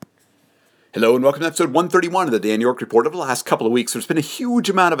Hello and welcome to episode 131 of the Dan York Report. Over the last couple of weeks, there's been a huge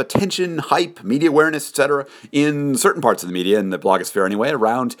amount of attention, hype, media awareness, etc., in certain parts of the media, in the blogosphere anyway,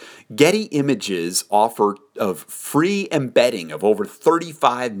 around Getty Images' offer of free embedding of over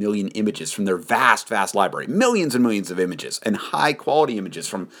 35 million images from their vast library. Millions and millions of images, and high-quality images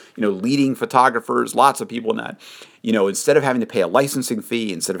from, leading photographers, lots of people in that. Instead of having to pay a licensing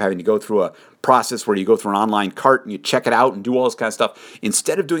fee, instead of having to go through a process where you go through an online cart and you check it out and do all this kind of stuff,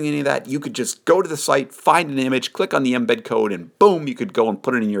 instead of doing any of that, you could just go to the site, find an image, click on the embed code, and boom, you could go and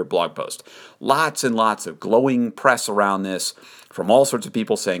put it in your blog post. Lots and lots of glowing press around this from all sorts of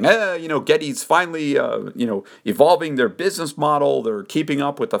people saying, Getty's finally, evolving their business model. They're keeping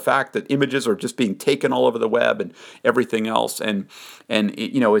up with the fact that images are just being taken all over the web and everything else. And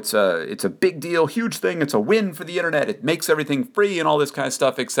it's a big deal, huge thing. It's a win for the internet. It makes everything free and all this kind of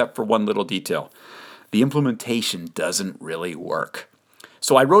stuff, except for one little detail. The implementation doesn't really work.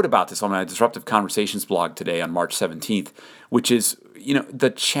 So I wrote about this on my Disruptive Conversations blog today on March 17th, which is,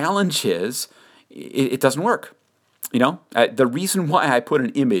 the challenge is it doesn't work. The reason why I put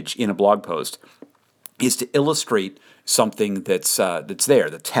an image in a blog post is to illustrate something that's there,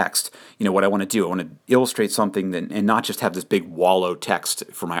 the text. What I want to do. I want to illustrate something and not just have this big wallow text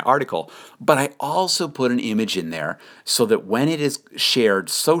for my article, but I also put an image in there so that when it is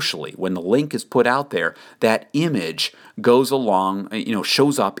shared socially, when the link is put out there, that image goes along,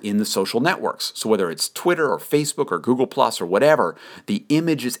 shows up in the social networks. So whether it's Twitter or Facebook or Google Plus or whatever, the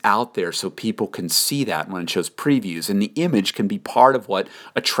image is out there so people can see that when it shows previews. And the image can be part of what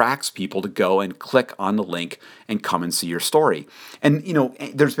attracts people to go and click on the link and come and see your story. And,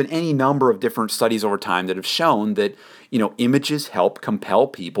 there's been any number of different studies over time that have shown that, images help compel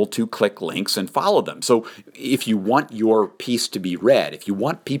people to click links and follow them. So if you want your piece to be read, if you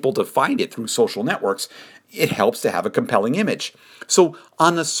want people to find it through social networks, it helps to have a compelling image. So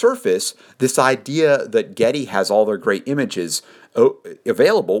on the surface, this idea that Getty has all their great images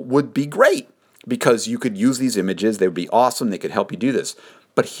available would be great because you could use these images. They would be awesome. They could help you do this.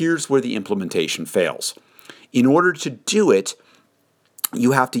 But here's where the implementation fails. In order to do it,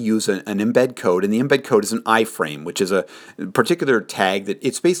 you have to use an embed code, and the embed code is an iframe, which is a particular tag that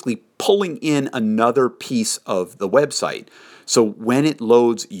it's basically pulling in another piece of the website. So when it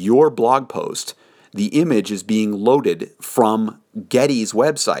loads your blog post, the image is being loaded from Getty's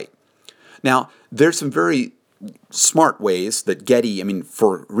website. Now, there's some very smart ways that Getty,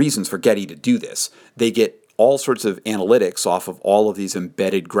 for reasons for Getty to do this. They get all sorts of analytics off of all of these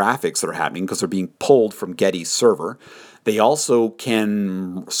embedded graphics that are happening because they're being pulled from Getty's server. They also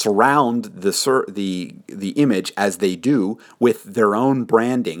can surround the image as they do with their own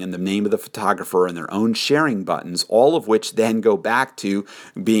branding and the name of the photographer and their own sharing buttons, all of which then go back to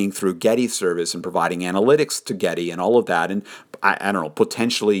being through Getty's service and providing analytics to Getty and all of that. And I don't know,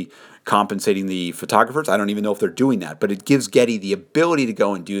 potentially compensating the photographers. I don't even know if they're doing that, but it gives Getty the ability to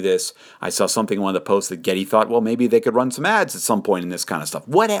go and do this. I saw something in one of the posts that Getty thought, well, maybe they could run some ads at some point in this kind of stuff.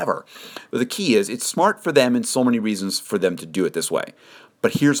 Whatever. But the key is it's smart for them and so many reasons for them to do it this way.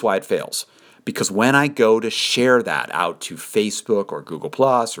 But here's why it fails. Because when I go to share that out to Facebook or Google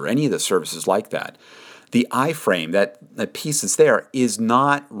Plus or any of the services like that, the iframe, that piece that's there, is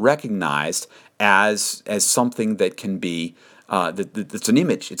not recognized as something that can be that's an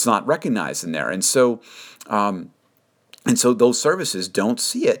image. It's not recognized in there, and so those services don't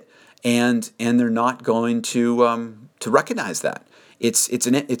see it, and they're not going to recognize that. It's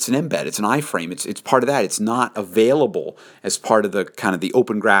an embed. It's an iframe. It's part of that. It's not available as part of the kind of the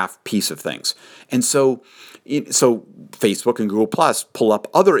open graph piece of things, and so Facebook and Google Plus pull up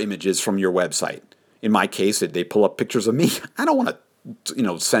other images from your website. In my case, they pull up pictures of me. I don't want to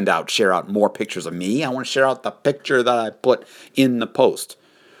share out more pictures of me. I want to share out the picture that I put in the post.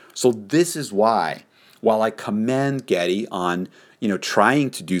 So this is why, while I commend Getty on, trying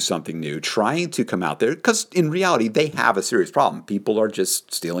to do something new, trying to come out there, because in reality, they have a serious problem. People are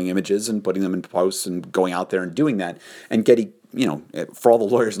just stealing images and putting them in posts and going out there and doing that. And Getty, for all the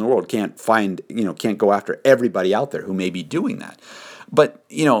lawyers in the world, can't go after everybody out there who may be doing that. But,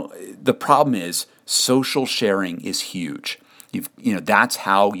 the problem is social sharing is huge. That's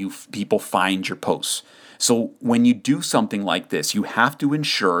how people find your posts. So when you do something like this, you have to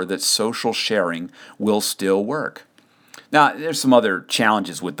ensure that social sharing will still work. Now, there's some other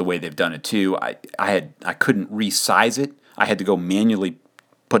challenges with the way they've done it too. I couldn't resize it. I had to go manually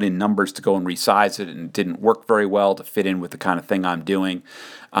put in numbers to go and resize it, and it didn't work very well to fit in with the kind of thing I'm doing.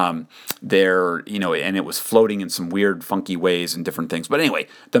 And it was floating in some weird, funky ways and different things. But anyway,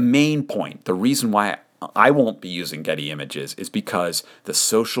 the main point, the reason why I won't be using Getty Images is because the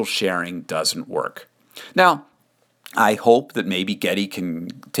social sharing doesn't work. Now, I hope that maybe Getty can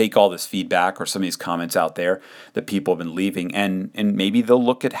take all this feedback or some of these comments out there that people have been leaving, and maybe they'll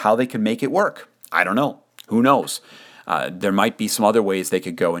look at how they can make it work. I don't know. Who knows? There might be some other ways they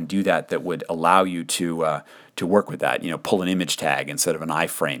could go and do that would allow you to work with that. Pull an image tag instead of an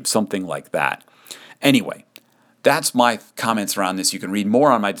iframe, something like that. Anyway, that's my comments around this. You can read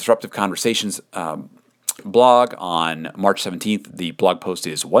more on my Disruptive Conversations blog on March 17th. The blog post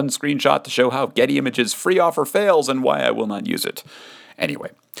is one screenshot to show how Getty Images free offer fails and why I will not use it. Anyway,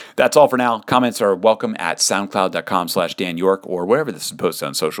 that's all for now. Comments are welcome at soundcloud.com/Dan York or wherever this is posted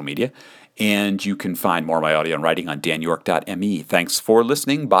on social media. And you can find more of my audio and writing on danyork.me. Thanks for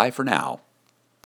listening. Bye for now.